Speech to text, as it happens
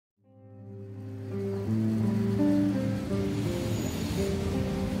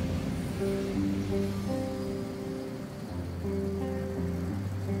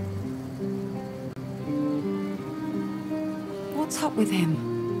What's up with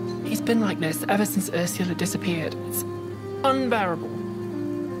him? He's been like this ever since Ursula disappeared. It's unbearable.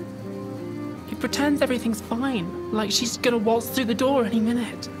 He pretends everything's fine, like she's gonna waltz through the door any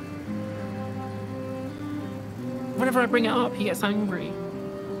minute. Whenever I bring it up, he gets angry.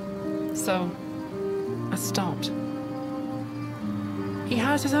 So, I stopped. He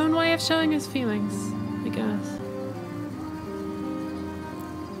has his own way of showing his feelings, I guess.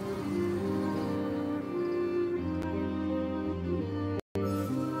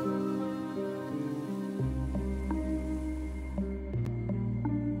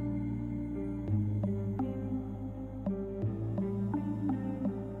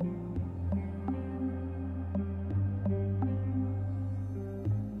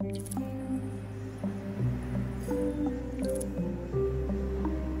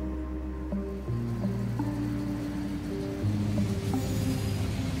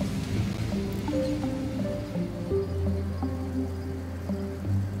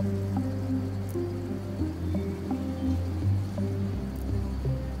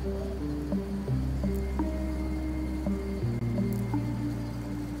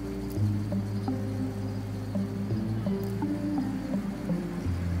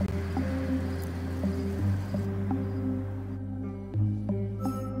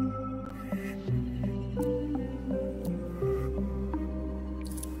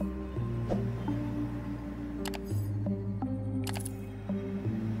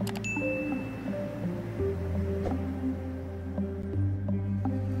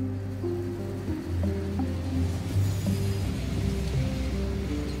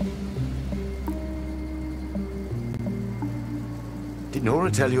 Did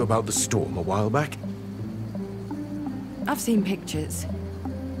Nora tell you about the storm a while back? I've seen pictures.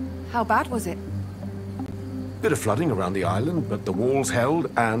 How bad was it? Bit of flooding around the island, but the walls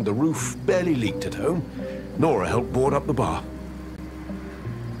held and the roof barely leaked at home. Nora helped board up the bar.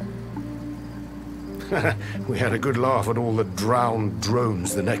 We had a good laugh at all the drowned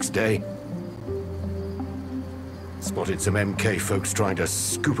drones the next day. Spotted some MK folks trying to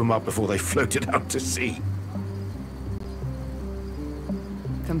scoop them up before they floated out to sea.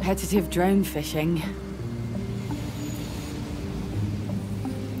 Competitive drone fishing.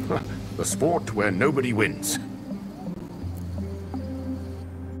 The sport where nobody wins.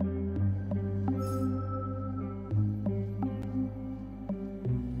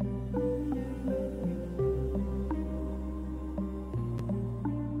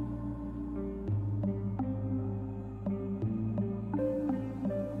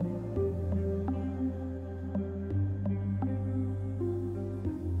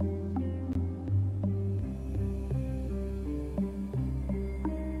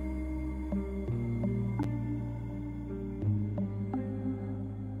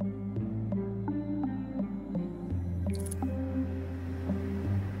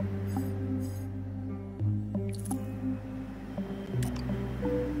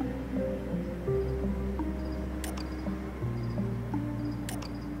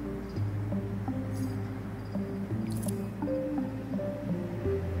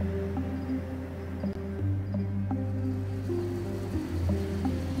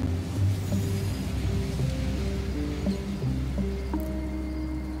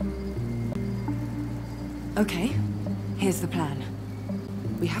 Okay, here's the plan.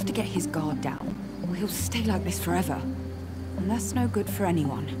 We have to get his guard down, or he'll stay like this forever. And that's no good for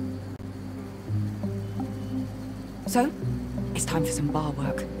anyone. So, it's time for some bar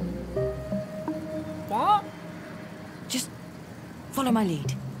work. What? Just follow my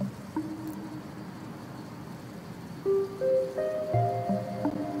lead.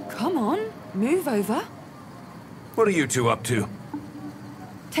 Come on, move over. What are you two up to?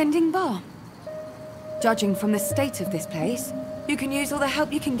 Tending bar. Judging from the state of this place, you can use all the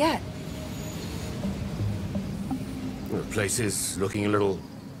help you can get. The place is looking a little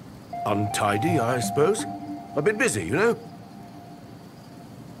untidy, I suppose. A bit busy, you know?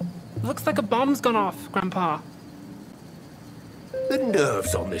 Looks like a bomb's gone off, Grandpa. The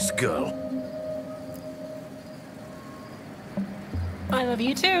nerves on this girl. I love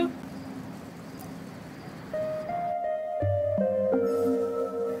you too.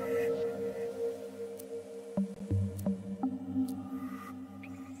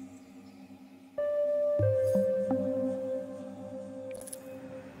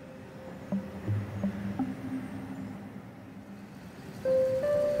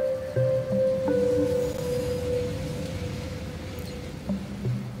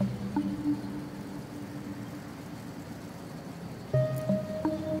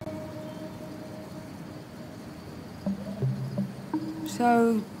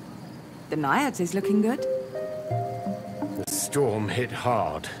 So, the Naiads is looking good? The storm hit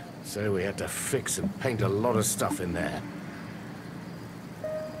hard, so we had to fix and paint a lot of stuff in there.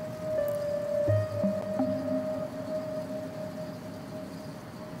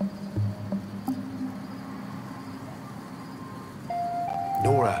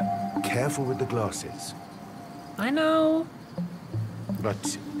 Nora, careful with the glasses. I know.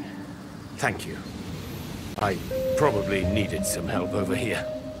 But thank you. I probably needed some help over here.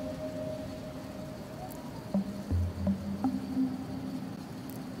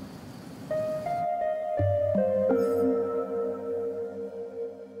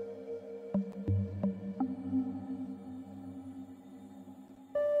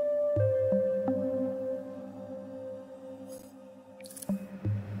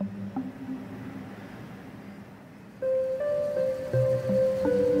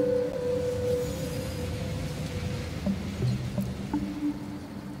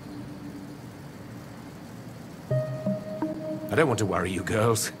 I don't want to worry you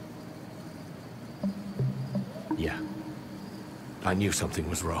girls. Yeah. I knew something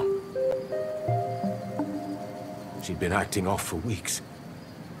was wrong. She'd been acting off for weeks.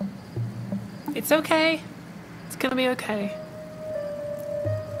 It's okay. It's gonna be okay.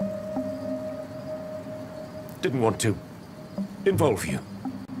 Didn't want to involve you.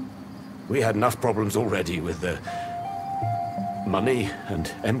 We had enough problems already with the money and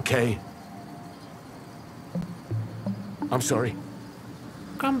MK. I'm sorry.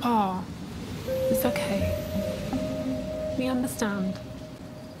 Grandpa, it's okay. We understand.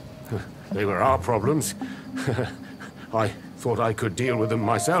 They were our problems. I thought I could deal with them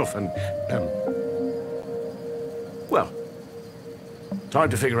myself and, well, time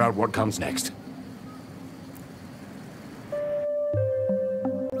to figure out what comes next.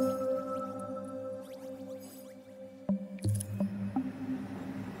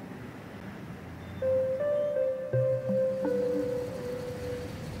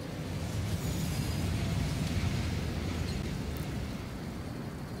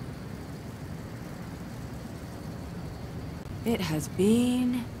 It has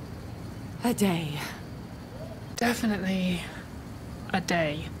been a day. Definitely a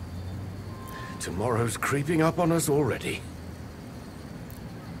day. Tomorrow's creeping up on us already.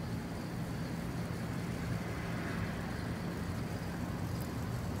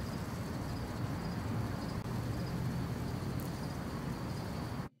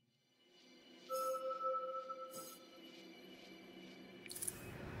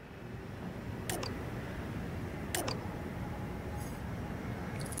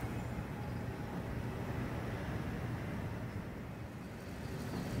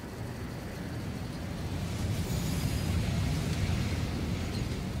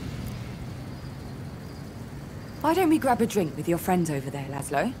 Why don't we grab a drink with your friends over there,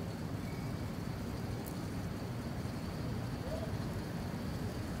 Laszlo?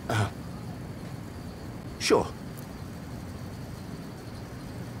 Sure.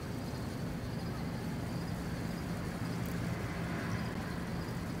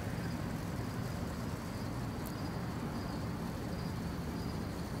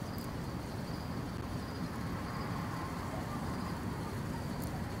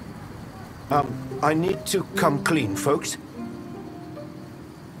 I need to come clean, folks.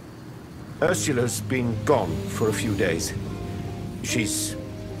 Ursula's been gone for a few days. She's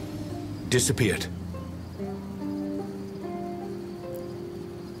disappeared.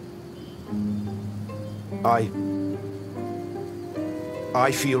 I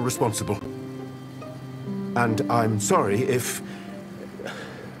feel responsible. And I'm sorry if,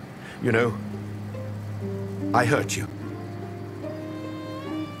 you know, I hurt you.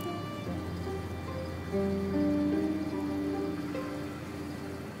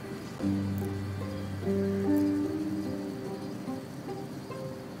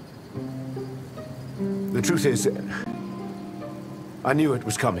 The truth is, I knew it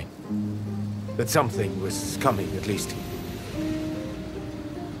was coming. That something was coming, at least.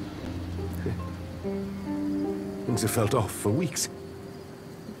 Things have felt off for weeks.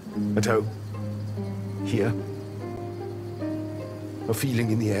 At home. Here. A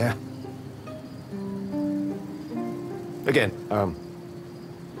feeling in the air. Again,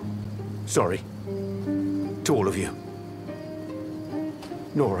 sorry. To all of you.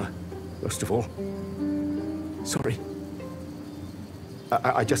 Nora, first of all. Sorry.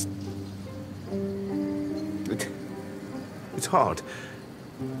 I just... It's hard.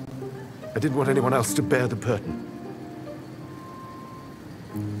 I didn't want anyone else to bear the burden.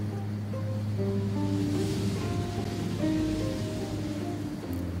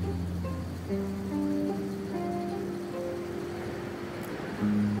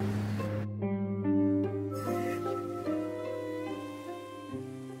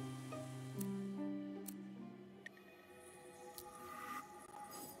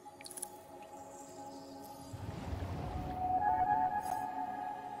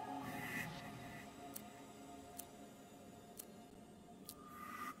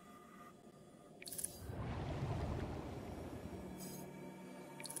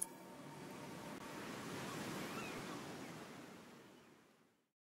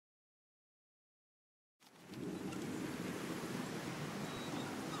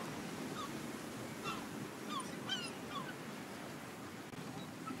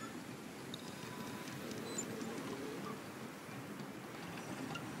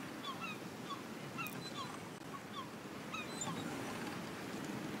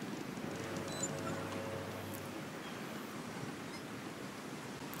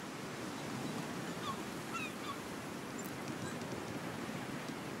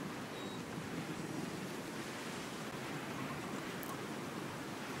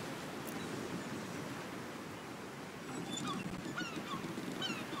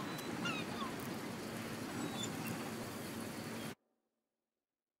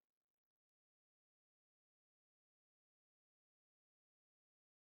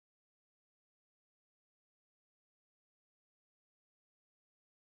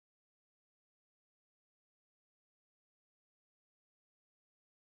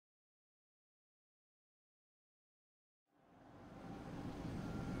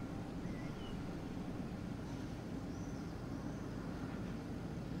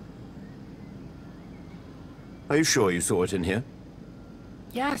 Are you sure you saw it in here?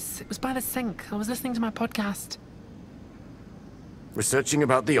 Yes, it was by the sink. I was listening to my podcast. Researching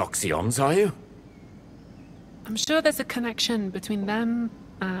about the Oxyons, are you? I'm sure there's a connection between them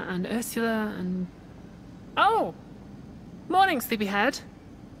and Ursula and... Oh! Morning, sleepyhead.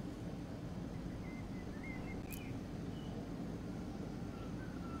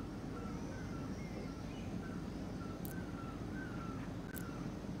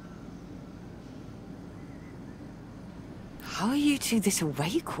 How are you two this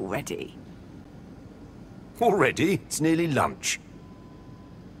awake already? Already? It's nearly lunch.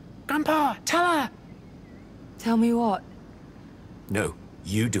 Grandpa, tell her! Tell me what? No,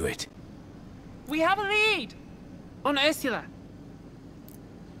 you do it. We have a lead! On Ursula.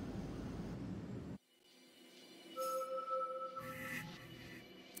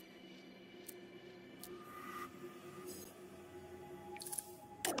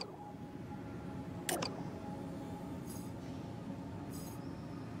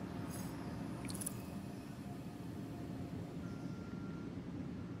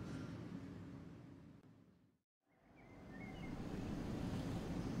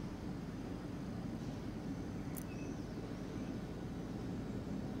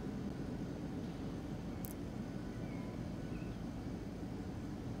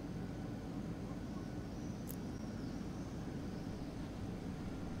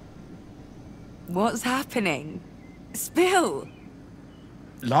 What's happening? Spill!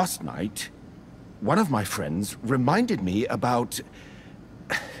 Last night, one of my friends reminded me about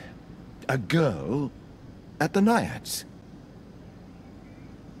a girl at the Naiads.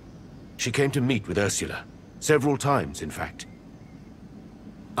 She came to meet with Ursula. Several times, in fact.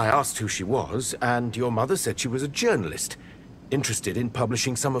 I asked who she was, and your mother said she was a journalist, interested in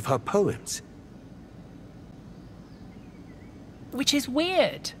publishing some of her poems. Which is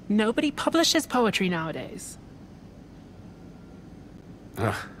weird. Nobody publishes poetry nowadays.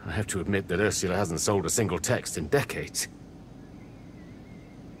 I have to admit that Ursula hasn't sold a single text in decades.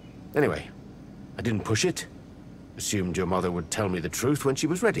 Anyway, I didn't push it. Assumed your mother would tell me the truth when she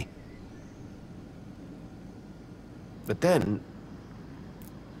was ready. But then...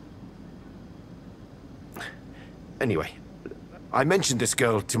 Anyway, I mentioned this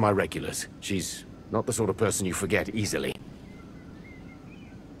girl to my regulars. She's not the sort of person you forget easily.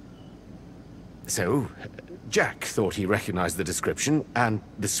 So, Jack thought he recognized the description, and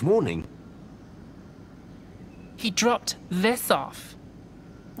this morning... He dropped this off.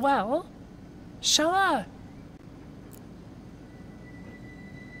 Well, show her.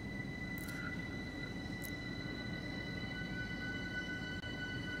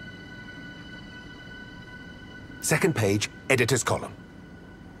 Second page, editor's column.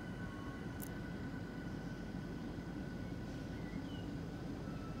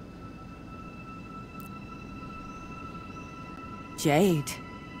 Jade.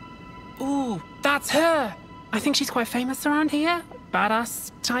 Ooh, that's her! I think she's quite famous around here.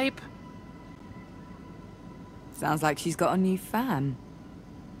 Badass type. Sounds like she's got a new fan.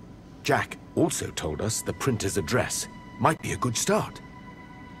 Jack also told us the printer's address. Might be a good start.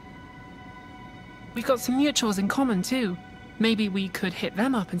 We've got some mutuals in common too. Maybe we could hit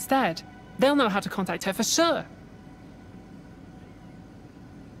them up instead. They'll know how to contact her for sure.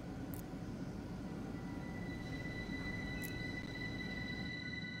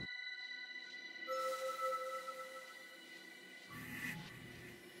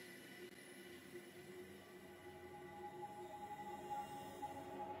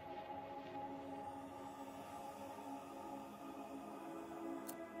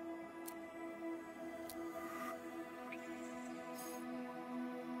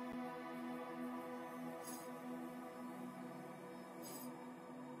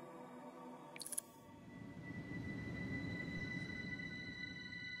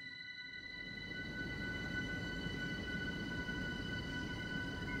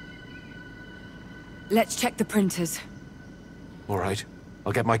 Let's check the printers. All right.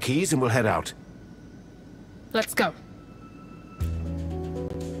 I'll get my keys and we'll head out. Let's go.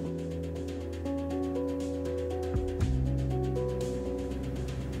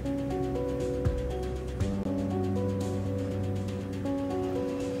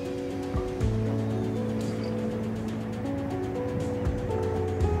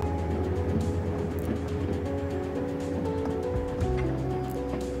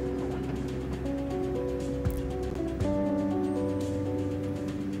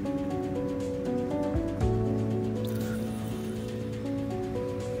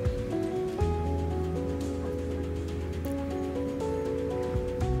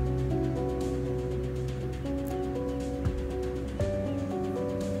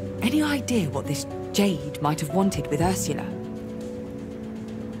 Any idea what this Jade might have wanted with Ursula.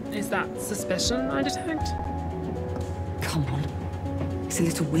 Is that suspicion I detect? Come on. It's a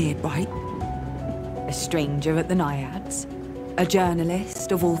little weird, right? A stranger at the Naiads, a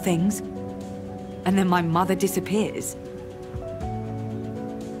journalist of all things, and then my mother disappears.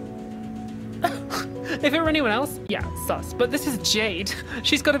 If it were anyone else, yeah, sus. But this is Jade.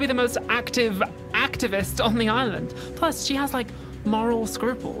 She's got to be the most active activist on the island. Plus, she has, like, moral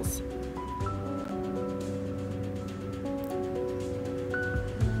scruples.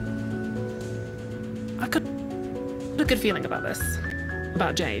 I got a good feeling about this.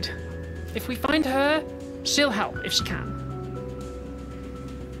 About Jade. If we find her, she'll help if she can.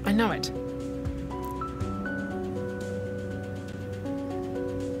 I know it.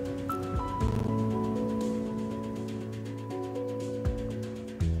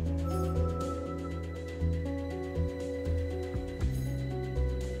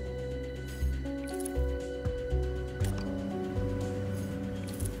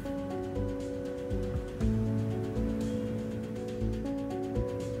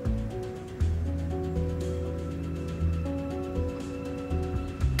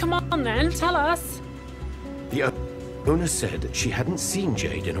 Come on then, tell us. The owner said she hadn't seen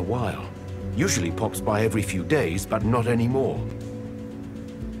Jade in a while. Usually pops by every few days, but not anymore.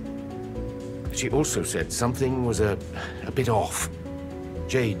 She also said something was a bit off.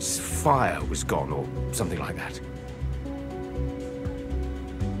 Jade's fire was gone, or something like that.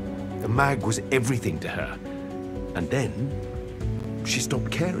 The mag was everything to her. And then, she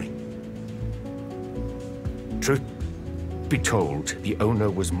stopped caring. Truth be told, the owner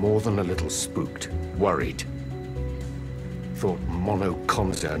was more than a little spooked, worried. Thought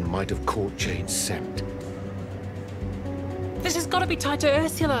mono-concern might have caught Jade's scent. This has got to be tied to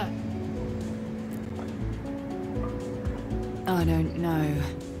Ursula. I don't know.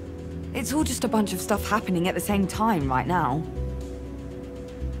 It's all just a bunch of stuff happening at the same time right now.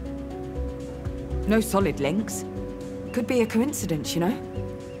 No solid links. Could be a coincidence, you know?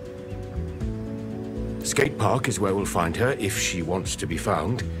 Skate Park is where we'll find her, if she wants to be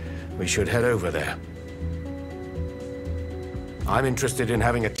found. We should head over there. I'm interested in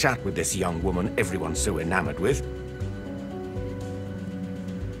having a chat with this young woman everyone's so enamored with.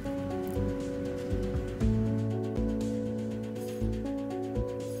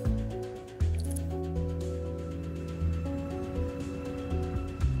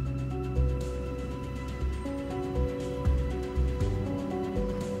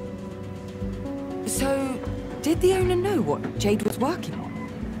 So, did the owner know what Jade was working on?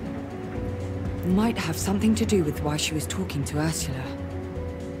 Might have something to do with why she was talking to Ursula.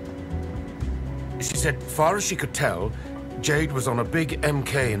 She said, far as she could tell, Jade was on a big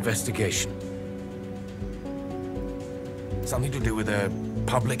MK investigation. Something to do with a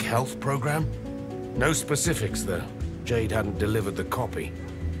public health program? No specifics, though. Jade hadn't delivered the copy.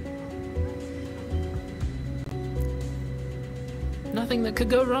 Nothing that could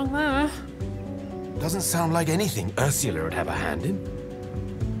go wrong there. Doesn't sound like anything Ursula would have a hand in.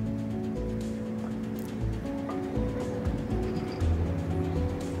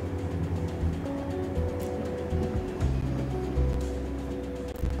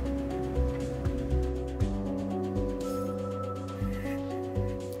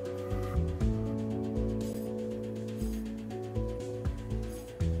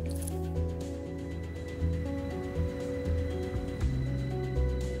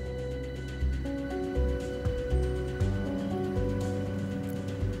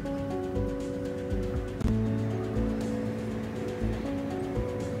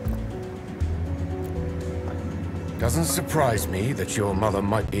 Doesn't surprise me that your mother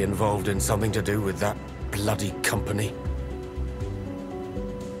might be involved in something to do with that bloody company.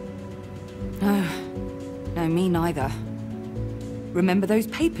 No, me neither. Remember those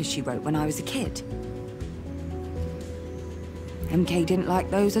papers she wrote when I was a kid? MK didn't like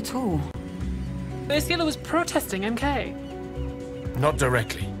those at all. Ursula was protesting MK. Not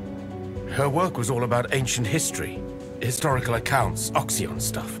directly. Her work was all about ancient history, historical accounts, Oxyon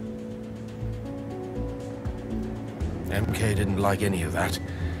stuff. MK didn't like any of that,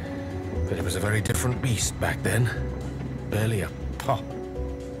 but it was a very different beast back then. Barely a pop.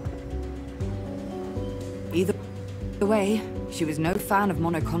 Either way, she was no fan of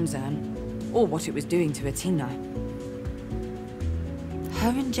monoconcern, or what it was doing to Athena. Her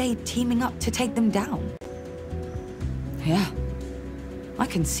and Jade teaming up to take them down. Yeah, I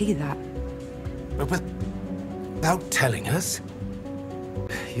can see that. But without telling us?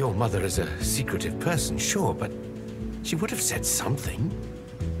 Your mother is a secretive person, sure, but she would have said something.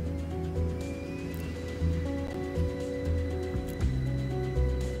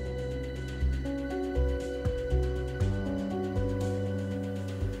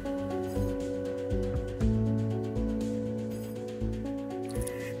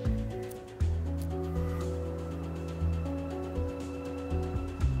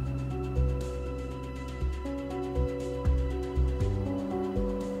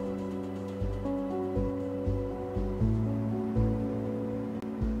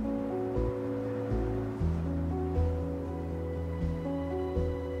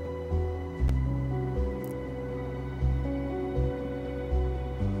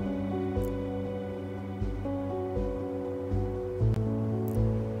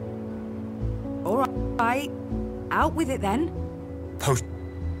 right. Out with it then.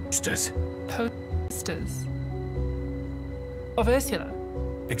 Posters. Posters. Of Ursula.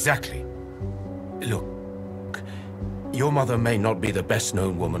 Exactly. Look, your mother may not be the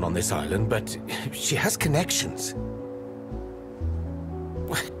best-known woman on this island, but she has connections.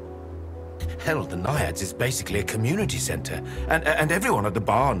 Hell, the Naiads is basically a community center, and everyone at the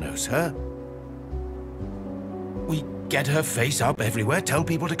bar knows her. We get her face up everywhere, tell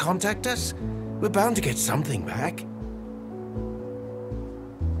people to contact us. We're bound to get something back.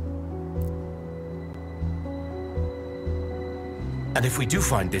 And if we do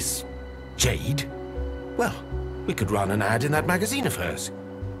find this Jade, well, we could run an ad in that magazine of hers.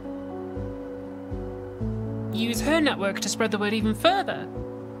 Use her network to spread the word even further.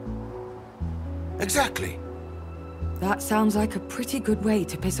 Exactly. That sounds like a pretty good way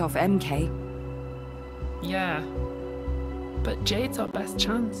to piss off MK. Yeah. But Jade's our best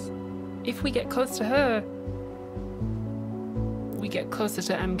chance. If we get close to her, we get closer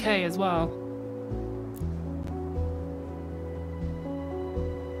to MK as well.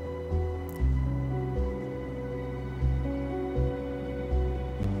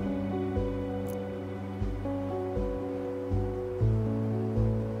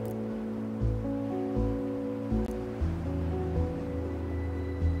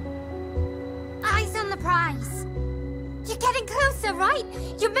 Eyes on the prize. You're getting closer, right?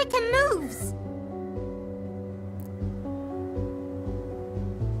 You're making moves.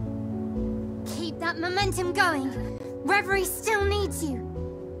 Keep that momentum going. Reverie still needs you.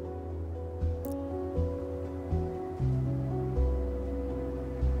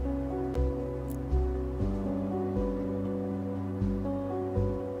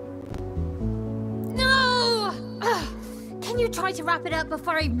 No! Ugh. Can you try to wrap it up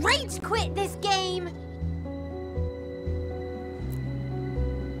before I rage quit this game?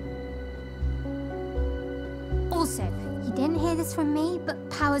 Also, you didn't hear this from me, but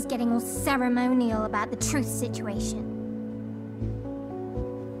Power's getting all ceremonial about the truth situation.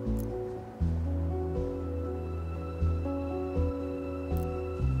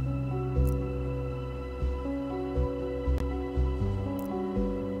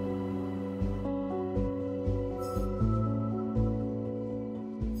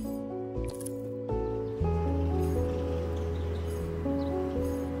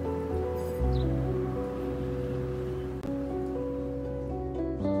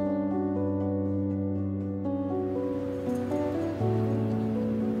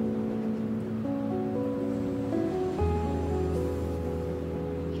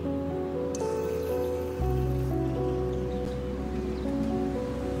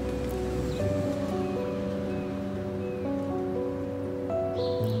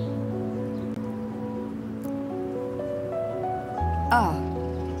 Ah,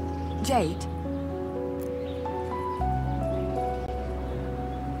 Jade.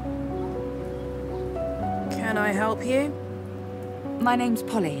 Can I help you? My name's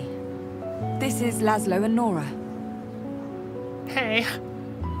Polly. This is Laszlo and Nora. Hey.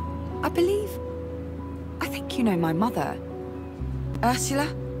 I think you know my mother. Ursula?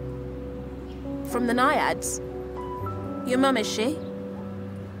 From the Naiads? Your mum, is she?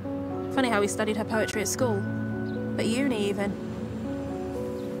 Funny how we studied her poetry at school. At uni, even.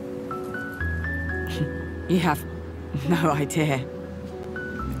 You have no idea.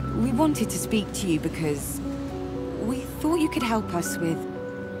 We wanted to speak to you because we thought you could help us with...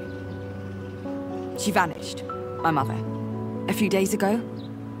 She vanished, my mother, a few days ago,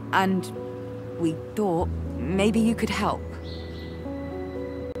 and we thought maybe you could help.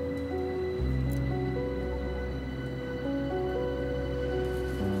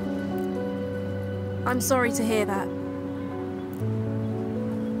 I'm sorry to hear that.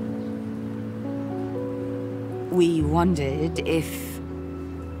 We wondered if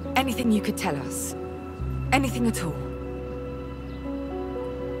anything you could tell us. Anything at all.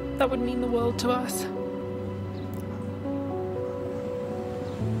 That would mean the world to us.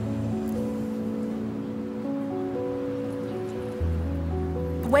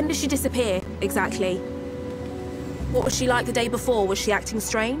 When did she disappear, exactly? What was she like the day before? Was she acting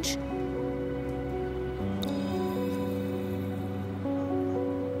strange?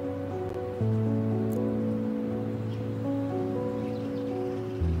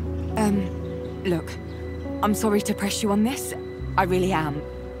 Look, I'm sorry to press you on this. I really am.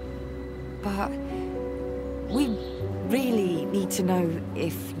 But we really need to know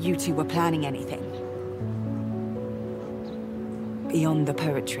if you two were planning anything. Beyond the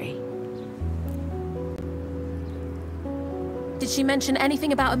poetry. Did she mention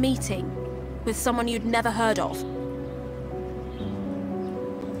anything about a meeting with someone you'd never heard of?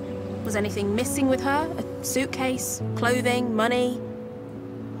 Was anything missing with her? A suitcase, clothing, money?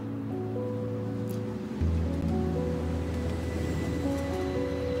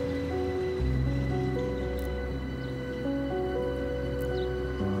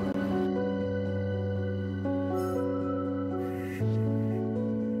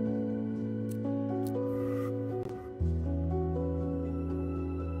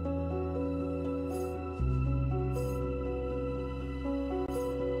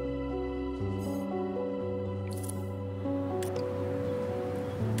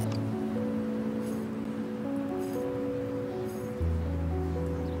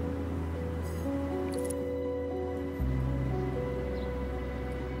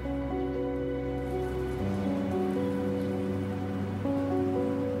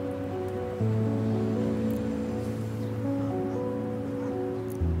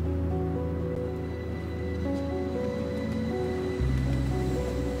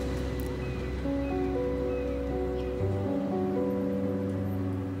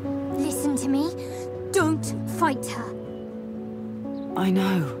 Listen to me. Don't fight her. I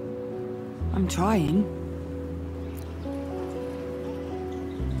know. I'm trying.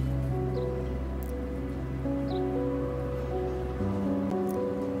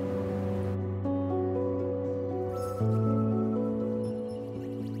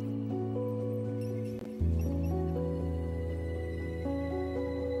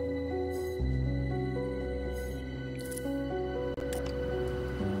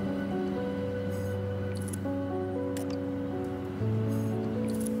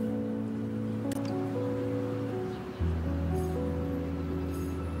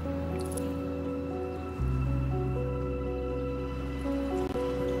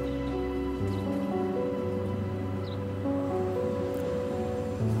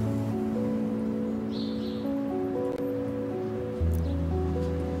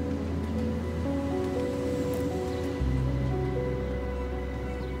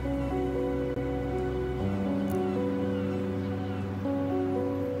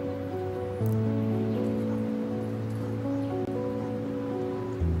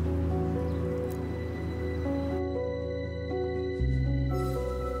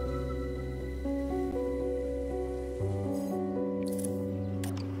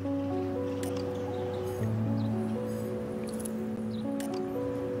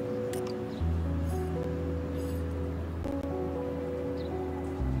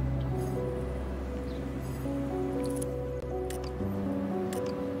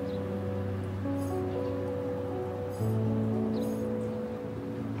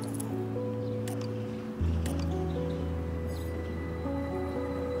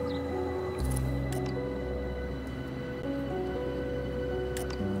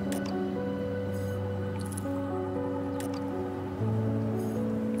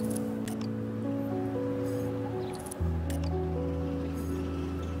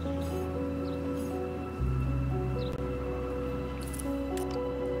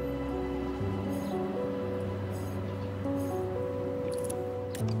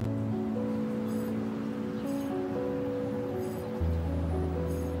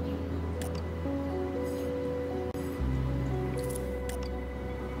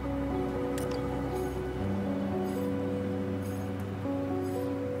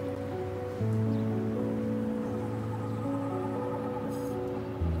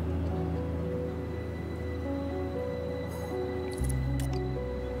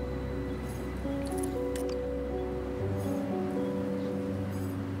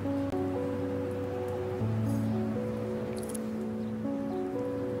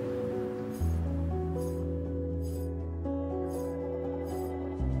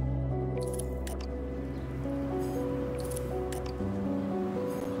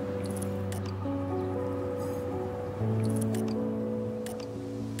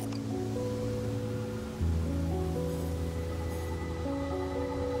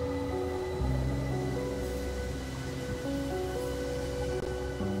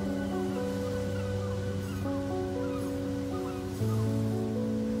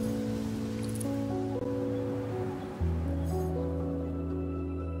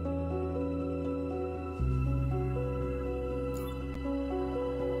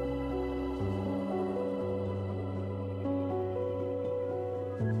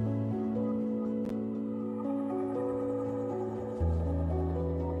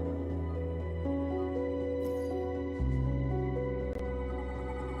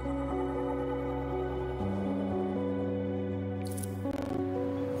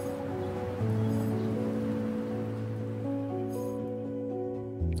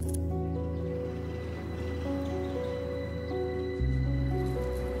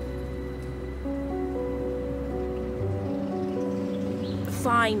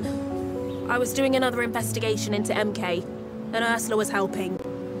 fine. I was doing another investigation into MK, and Ursula was helping.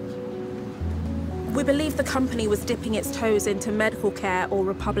 We believe the company was dipping its toes into medical care or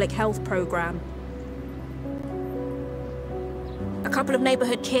a public health program. A couple of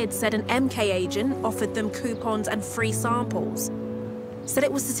neighborhood kids said an MK agent offered them coupons and free samples. Said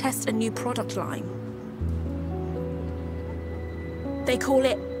it was to test a new product line. They call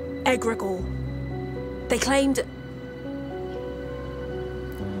it egregore. They claimed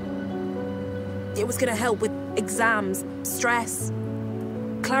it was going to help with exams, stress,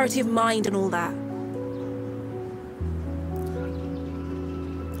 clarity of mind and all that.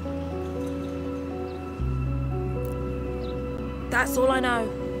 That's all I know.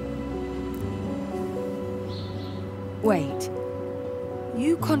 Wait.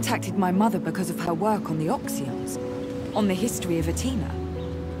 You contacted my mother because of her work on the Oxyons, on the history of Athena,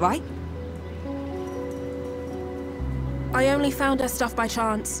 right? I only found her stuff by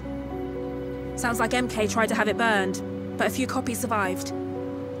chance. Sounds like MK tried to have it burned, but a few copies survived.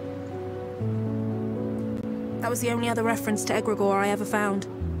 That was the only other reference to egregore I ever found.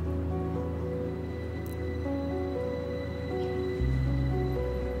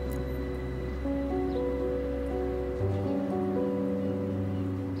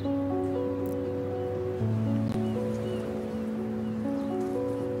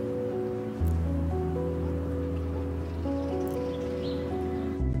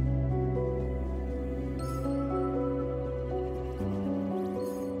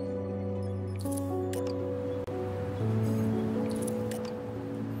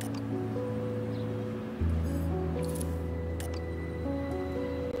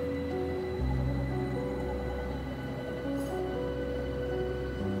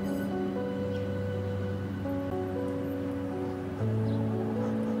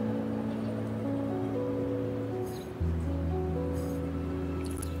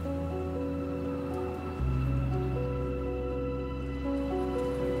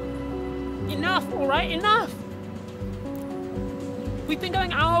 Enough, all right, enough! We've been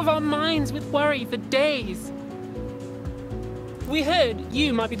going out of our minds with worry for days. We heard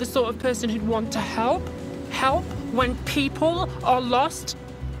you might be the sort of person who'd want to help. Help when people are lost.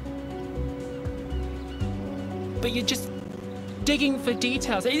 But you're just digging for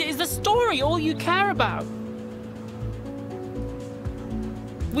details. Is the story all you care about?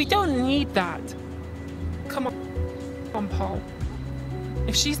 We don't need that. Come on, Paul.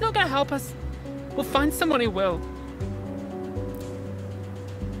 If she's not gonna help us, we'll find someone who will.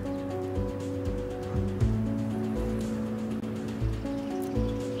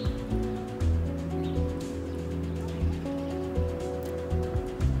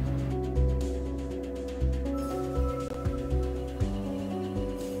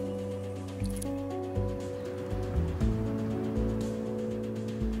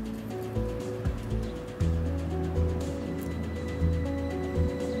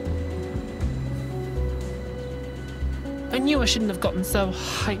 I knew I shouldn't have gotten so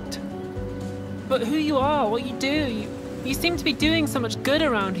hyped. But who you are, what you do, you seem to be doing so much good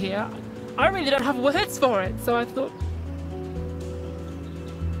around here. I really don't have words for it, so I thought...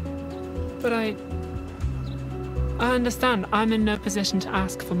 But I understand I'm in no position to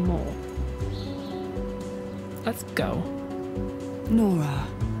ask for more. Let's go. Nora.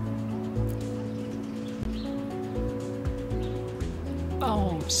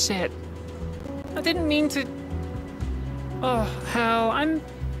 Oh, shit. I didn't mean to... Oh, hell,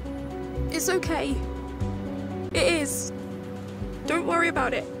 It's okay. It is. Don't worry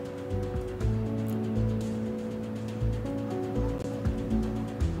about it.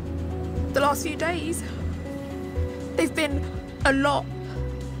 The last few days, they've been a lot.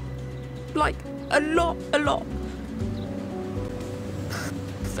 Like, a lot.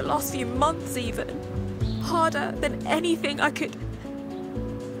 The last few months even. Harder than anything I could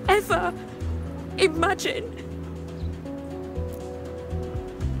ever imagine.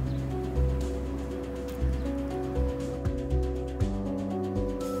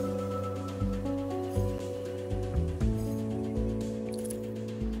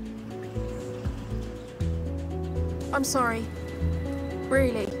 I'm sorry.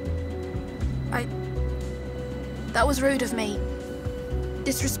 Really. That was rude of me.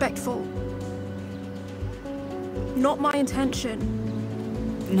 Disrespectful. Not my intention.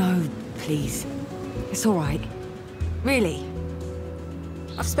 No, please. It's all right. Really.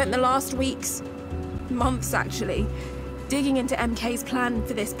 I've spent the last weeks, months actually, digging into MK's plan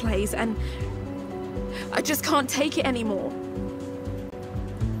for this place, and I just can't take it anymore.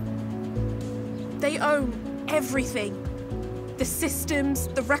 They own everything. The systems,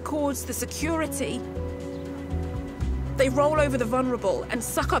 the records, the security. They roll over the vulnerable and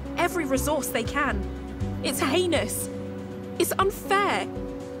suck up every resource they can. It's heinous. It's unfair.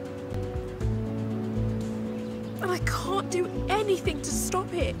 And I can't do anything to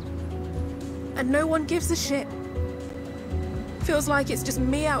stop it. And no one gives a shit. Feels like it's just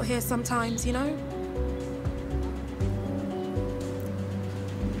me out here sometimes, you know?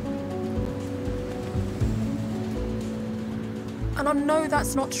 And I know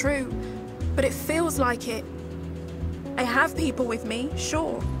that's not true, but it feels like it. I have people with me,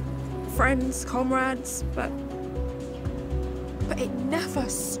 sure. Friends, comrades, but it never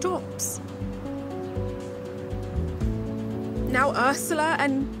stops. Now Ursula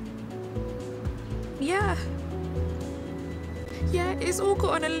and... Yeah, it's all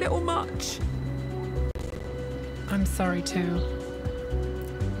gotten a little much. I'm sorry too.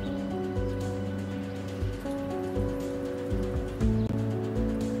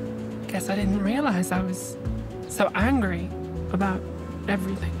 Guess I didn't realize I was so angry about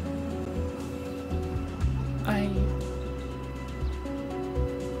everything.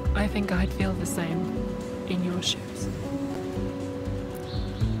 I think I'd feel the same in your shoes.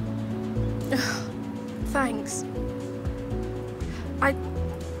 Thanks.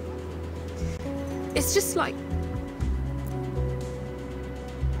 It's just like...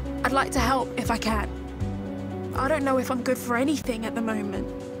 I'd like to help if I can. I don't know if I'm good for anything at the moment.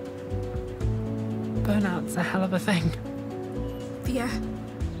 Burnout's a hell of a thing.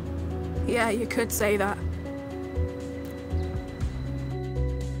 Yeah, you could say that.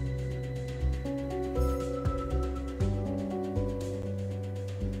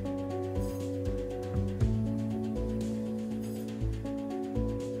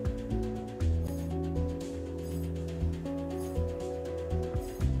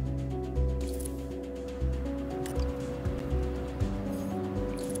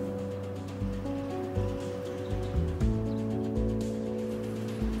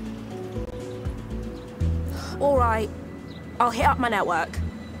 All right, I'll hit up my network.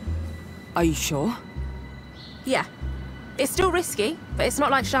 Are you sure? Yeah. It's still risky, but it's not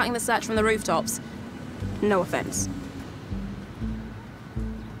like shouting the search from the rooftops. No offense.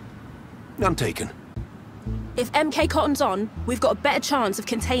 None taken. If MK Cotton's on, we've got a better chance of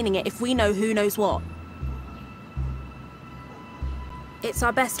containing it if we know who knows what. It's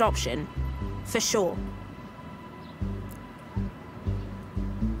our best option, for sure.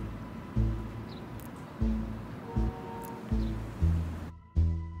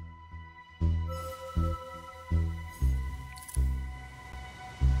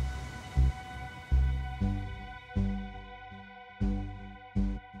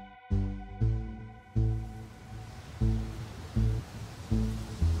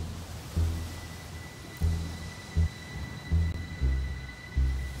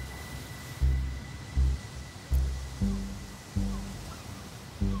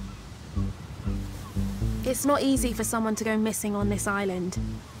 It's not easy for someone to go missing on this island.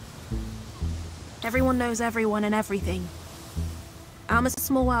 Everyone knows everyone and everything. Alma's a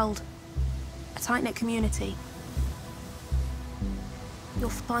small world, a tight-knit community. You'll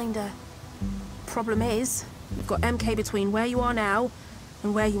find her. Problem is, you've got MK between where you are now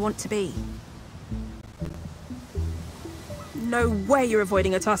and where you want to be. No way you're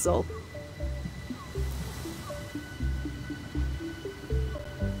avoiding a tussle.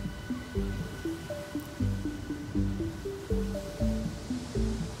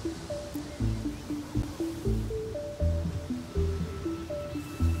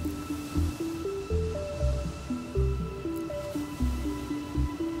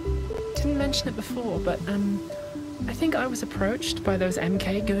 Mentioned it before, but I think I was approached by those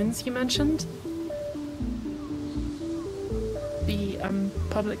MK goons you mentioned. The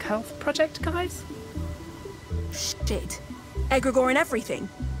public health project guys? Shit. Egregore and everything?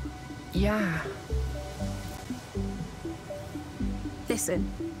 Yeah.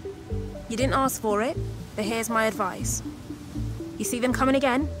 Listen, you didn't ask for it, but here's my advice. You see them coming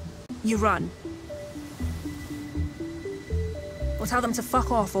again, you run. Or tell them to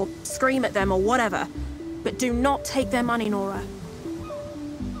fuck off, or scream at them, or whatever. But do not take their money, Nora.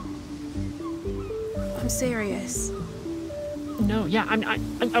 I'm serious. No, yeah,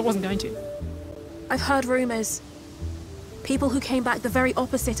 I wasn't going to. I've heard rumors. People who came back the very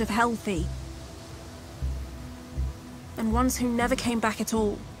opposite of healthy. And ones who never came back at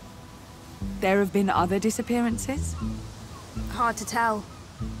all. There have been other disappearances? Hard to tell.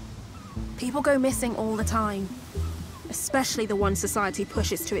 People go missing all the time. Especially the ones society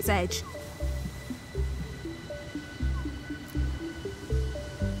pushes to its edge.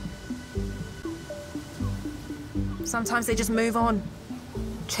 Sometimes they just move on.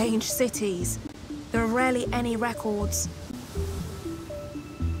 Change cities. There are rarely any records.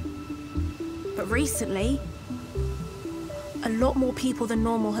 But recently, a lot more people than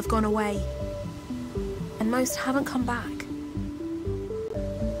normal have gone away. And most haven't come back.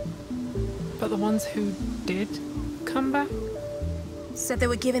 But the ones who did come back? Said they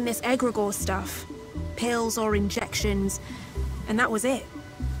were given this egregore stuff. Pills or injections. And that was it.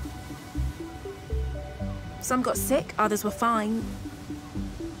 Some got sick, others were fine.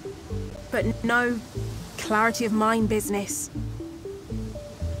 But no clarity of mind business.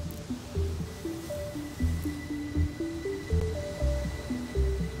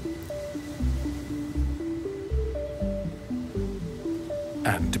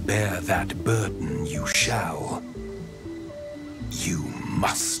 And bear that burden you shall. You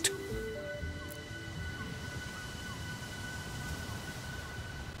must.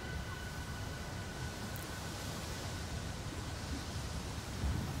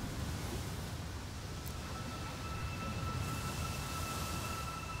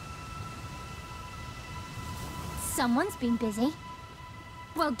 Someone's been busy.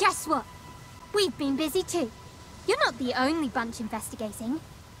 Well, guess what? We've been busy too. You're not the only bunch investigating.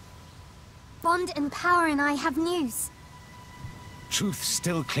 Bond and Power and I have news. Truth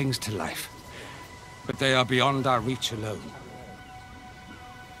still clings to life, but they are beyond our reach alone.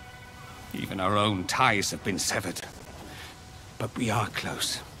 Even our own ties have been severed. But we are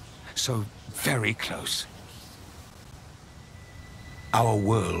close. So very close. Our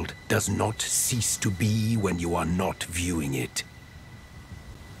world does not cease to be when you are not viewing it.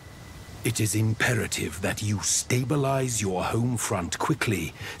 It is imperative that you stabilize your home front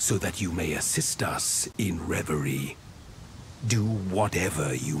quickly so that you may assist us in Reverie. Do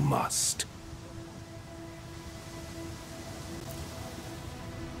whatever you must.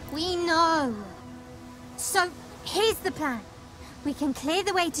 We know. So, here's the plan. We can clear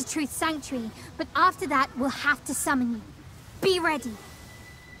the way to Truth Sanctuary, but after that, we'll have to summon you. Be ready.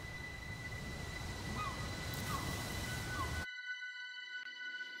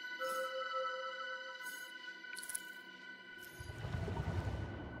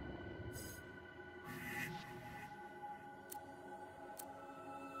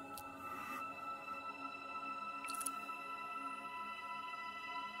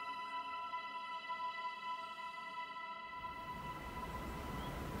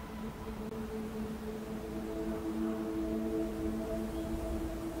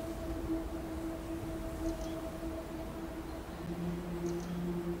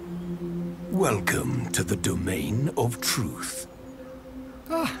 Welcome to the domain of truth.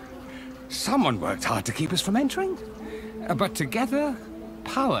 Someone worked hard to keep us from entering. But together,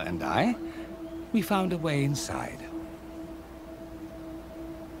 Power and I, we found a way inside.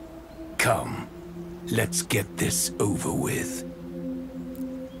 Come, let's get this over with.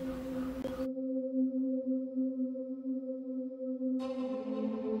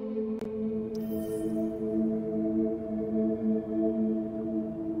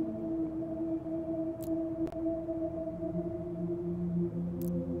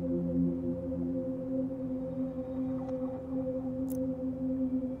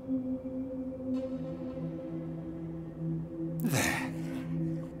 There.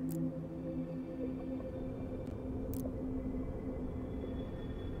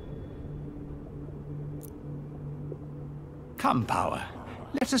 Come, Power.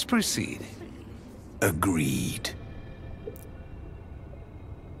 Let us proceed. Agreed.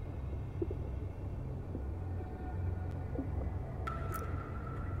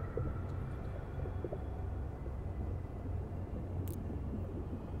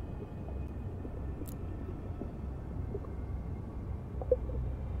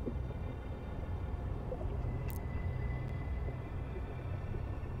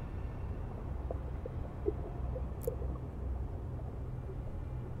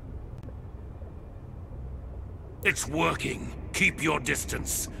 It's working. Keep your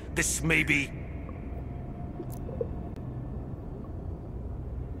distance. This may be...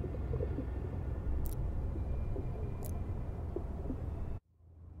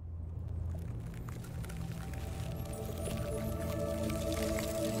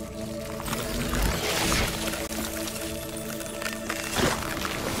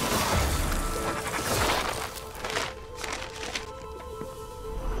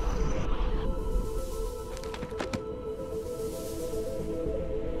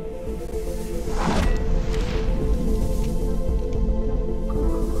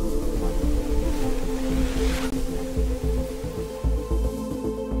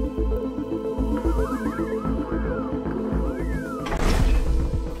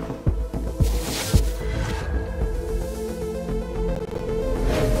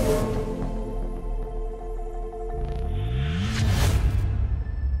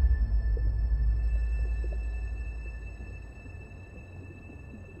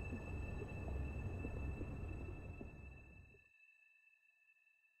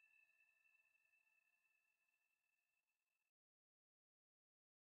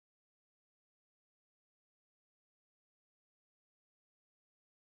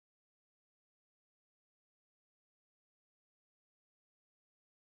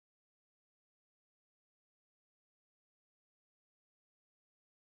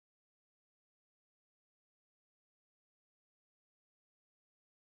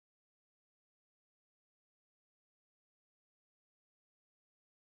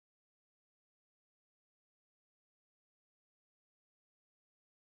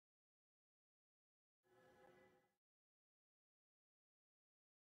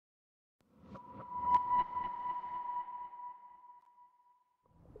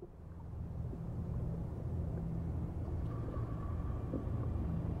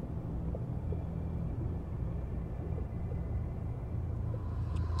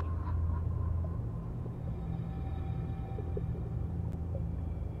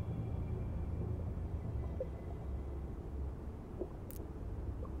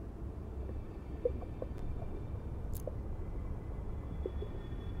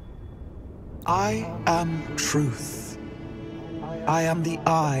 I am truth. I am the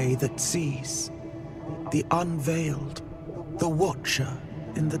eye that sees, the unveiled, the watcher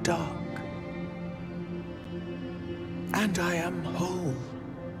in the dark. And I am whole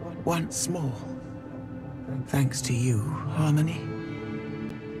once more, thanks to you, Harmony.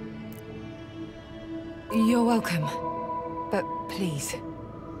 You're welcome. But please,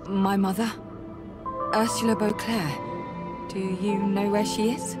 my mother, Ursula Beauclair, do you know where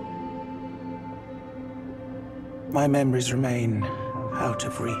she is? My memories remain out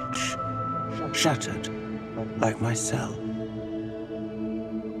of reach, shattered like my cell.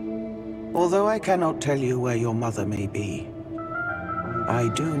 Although I cannot tell you where your mother may be,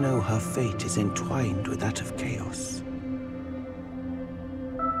 I do know her fate is entwined with that of Chaos.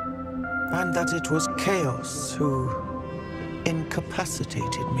 And that it was Chaos who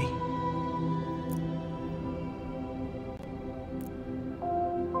incapacitated me.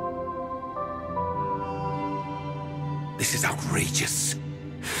 This is outrageous.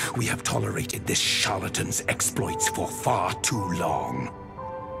 We have tolerated this charlatan's exploits for far too long.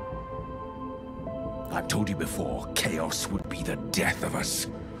 I've told you before, Chaos would be the death of us.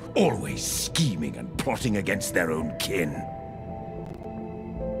 Always scheming and plotting against their own kin.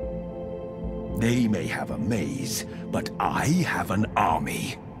 They may have a maze, but I have an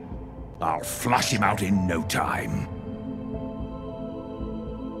army. I'll flush him out in no time.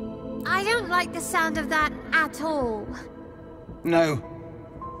 I don't like the sound of that at all. No.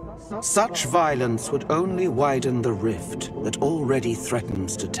 Such violence would only widen the rift that already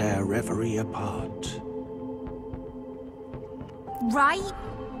threatens to tear Reverie apart. Right?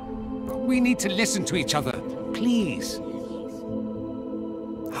 We need to listen to each other, please.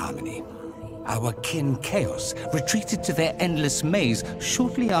 Harmony. Our kin Chaos retreated to their endless maze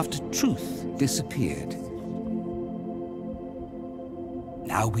shortly after Truth disappeared.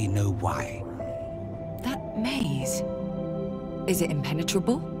 Now we know why. That maze. Is it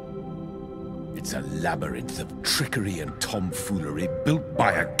impenetrable? It's a labyrinth of trickery and tomfoolery built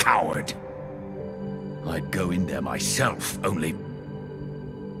by a coward. I'd go in there myself, only...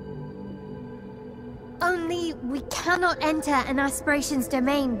 Only we cannot enter an aspiration's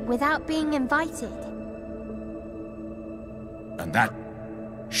domain without being invited. And that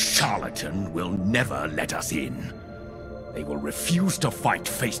charlatan will never let us in. They will refuse to fight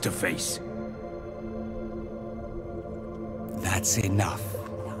face to face. That's enough.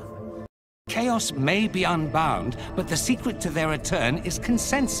 Chaos may be unbound, but the secret to their return is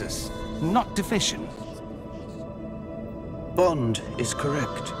consensus, not division. Bond is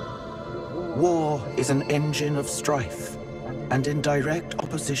correct. War is an engine of strife, and in direct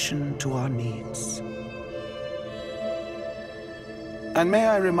opposition to our needs. And may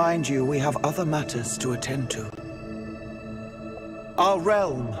I remind you, we have other matters to attend to. Our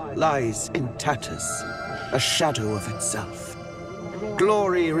realm lies in tatters, a shadow of itself.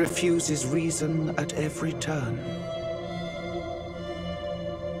 Glory refuses reason at every turn.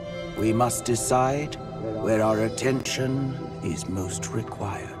 We must decide where our attention is most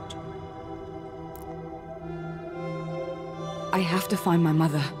required. I have to find my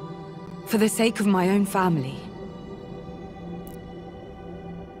mother. For the sake of my own family.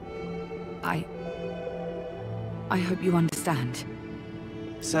 I hope you understand.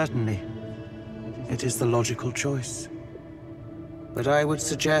 Certainly. It is the logical choice. But I would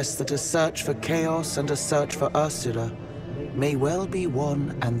suggest that a search for Chaos and a search for Ursula may well be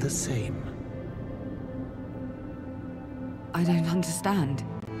one and the same. I don't understand.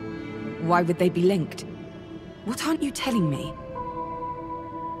 Why would they be linked? What aren't you telling me?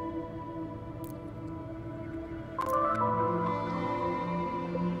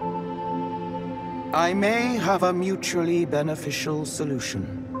 I may have a mutually beneficial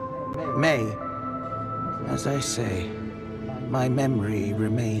solution. May. As I say, my memory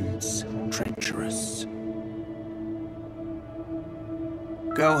remains treacherous.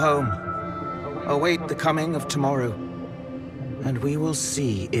 Go home. Await the coming of tomorrow. And we will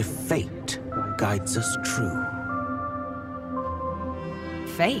see if fate guides us true.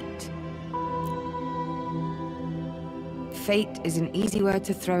 Fate? Fate is an easy word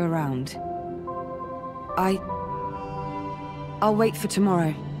to throw around. I'll wait for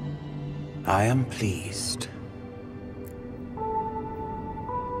tomorrow. I am pleased.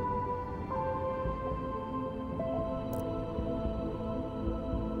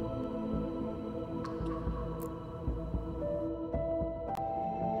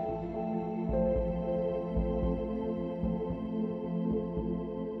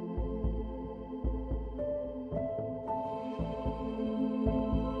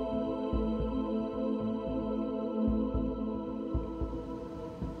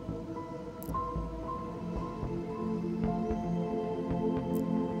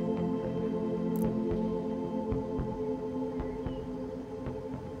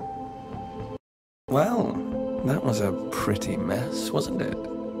 Well, that was a pretty mess, wasn't it?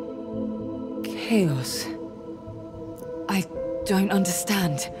 Chaos. I don't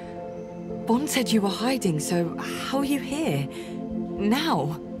understand. Bond said you were hiding, so how are you here?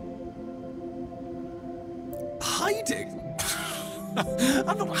 Now? Hiding?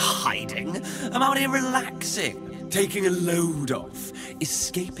 I'm not hiding. I'm out here relaxing, taking a load off,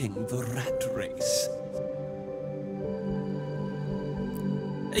 escaping the rat race.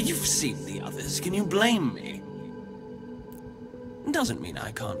 You've seen the others. Can you blame me? Doesn't mean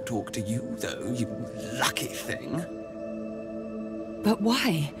I can't talk to you, though, you lucky thing. But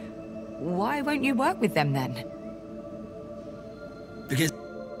why? Why won't you work with them, then? Because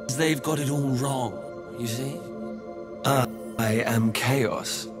they've got it all wrong, you see? I am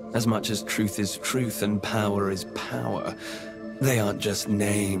chaos, as much as truth is truth and power is power. They aren't just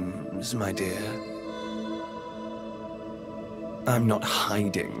names, my dear. I'm not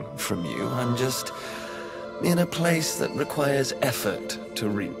hiding from you, I'm just in a place that requires effort to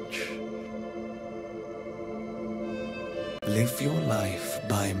reach. Live your life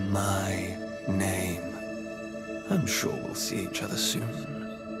by my name. I'm sure we'll see each other soon.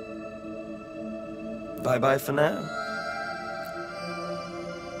 Bye-bye for now.